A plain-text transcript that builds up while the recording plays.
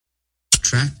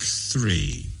Track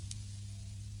 3.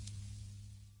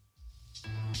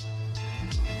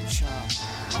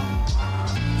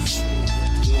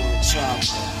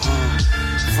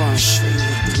 Front street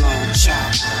with the long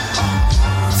chop.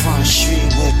 Front street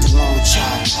with the long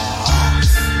chop.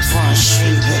 Front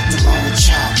street with the long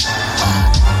chop.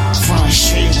 Front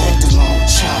street with the long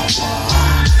chop.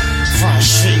 Front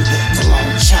street with the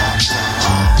long chop.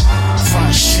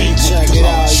 Front street with the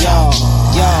long chop.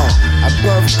 Yo, I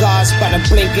birth gods by the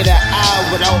blink of the eye.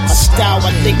 Without my style,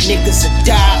 I think niggas would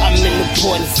die. I'm an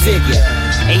important figure.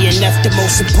 A&F the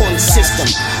most important system.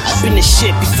 I've been the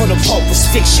shit before the Pope was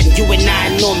fiction. You and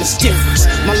I, enormous difference.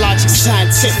 My logic's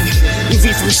scientific. You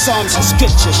read from Psalms and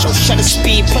scriptures. Show shutter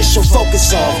speed, push your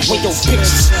focus off. With your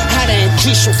pictures, how to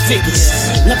increase your figures.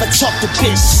 Never talk to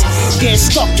bitch, get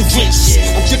stuck to rich.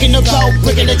 I'm thinking about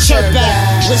bringing the chirp back.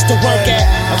 Where's the work at?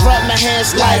 I rub my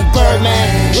hands like Birdman.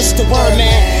 What's the word,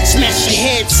 man? Smash your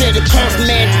head to the curve,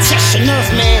 man. Test your nerve,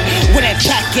 man. Where that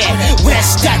pack at? Where that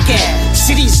stack at?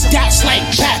 See these dots like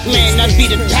Pac-Man. I be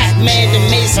the Pac-Man, the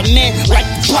maze I'm in, like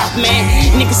the block, man.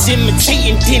 Niggas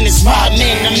imitating Dennis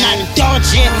Rodman. I'm not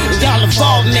indulgent, y'all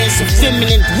involved, man. Some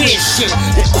feminine weird shit,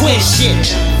 the queer shit.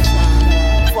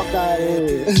 Fuck out of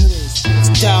here.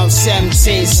 Down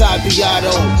 17,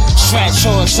 Solbiato. Stretch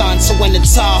horizontal in the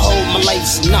Tahoe. My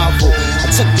life's a novel. I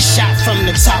took the shot from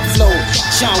the top floor.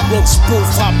 John Wilkes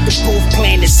Booth off the booth,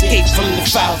 playing Escape from the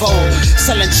 5-0.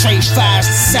 Selling trade fires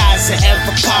the size of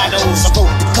avocados. I wrote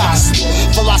the gospel.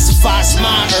 Philosophized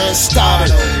my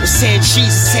Aristotle. It said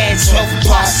Jesus had 12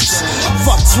 apostles.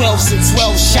 Fuck 12s and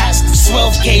 12 shots. The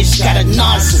 12 gauge got a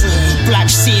nozzle. Black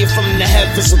sea from the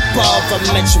heavens above. I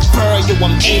met your burial,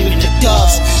 I'm aiming the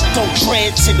doves. Throw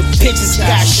bread to the bitches,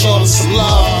 got short some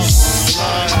love.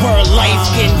 Word life,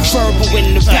 getting verbal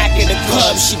in the back of the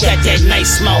club. She got that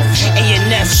nice mouth.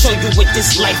 A&F show you what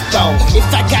this life go. If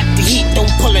I got the heat, don't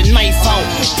pull a knife out.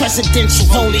 Presidential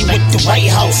rolling with the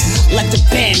White House, like the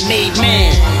band made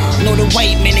man. Know the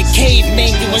white man, the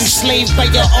caveman, you enslaved by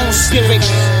your own spirit.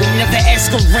 We never ask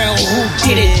around who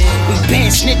did it. We ban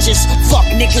snitches, fuck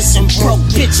niggas and broke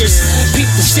bitches.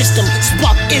 Beat the system,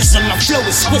 spark ism, my flow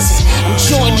is exquisite. I'm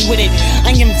Jordan with it,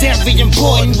 I am very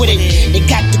important with it. They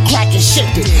got the crack and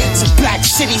shifted to black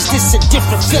cities, this a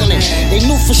different feeling. They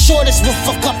knew for sure this will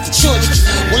fuck up the children.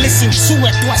 Well, listen to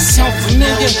it, do I sound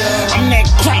familiar? I'm that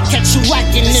crack, catch you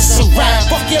whacking this a rap.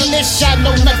 Fuck your list, I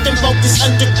know nothing about this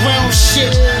underground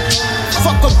shit.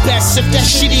 Fuck a best if that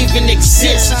shit even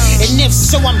exists. And if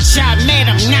so, I'm job mad,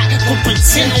 I'm not gonna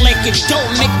pretend like it don't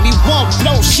make me want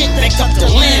blow shit back up the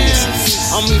limbs.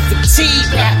 I'm in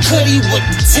fatigue, I hoodie with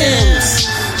the Timbs.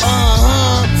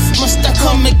 Must I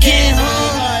come again,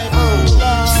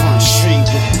 Front street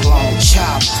with the long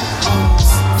chopper.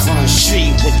 Front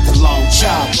street with the long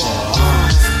chopper.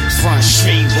 Front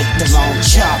street with the long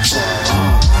chopper.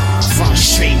 Front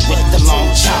street with the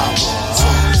long chopper.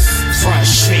 Front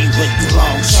street with the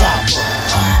long chopper.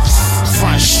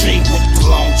 Front street with the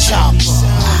long chopper.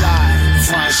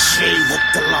 Front street with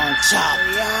the long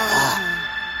chopper.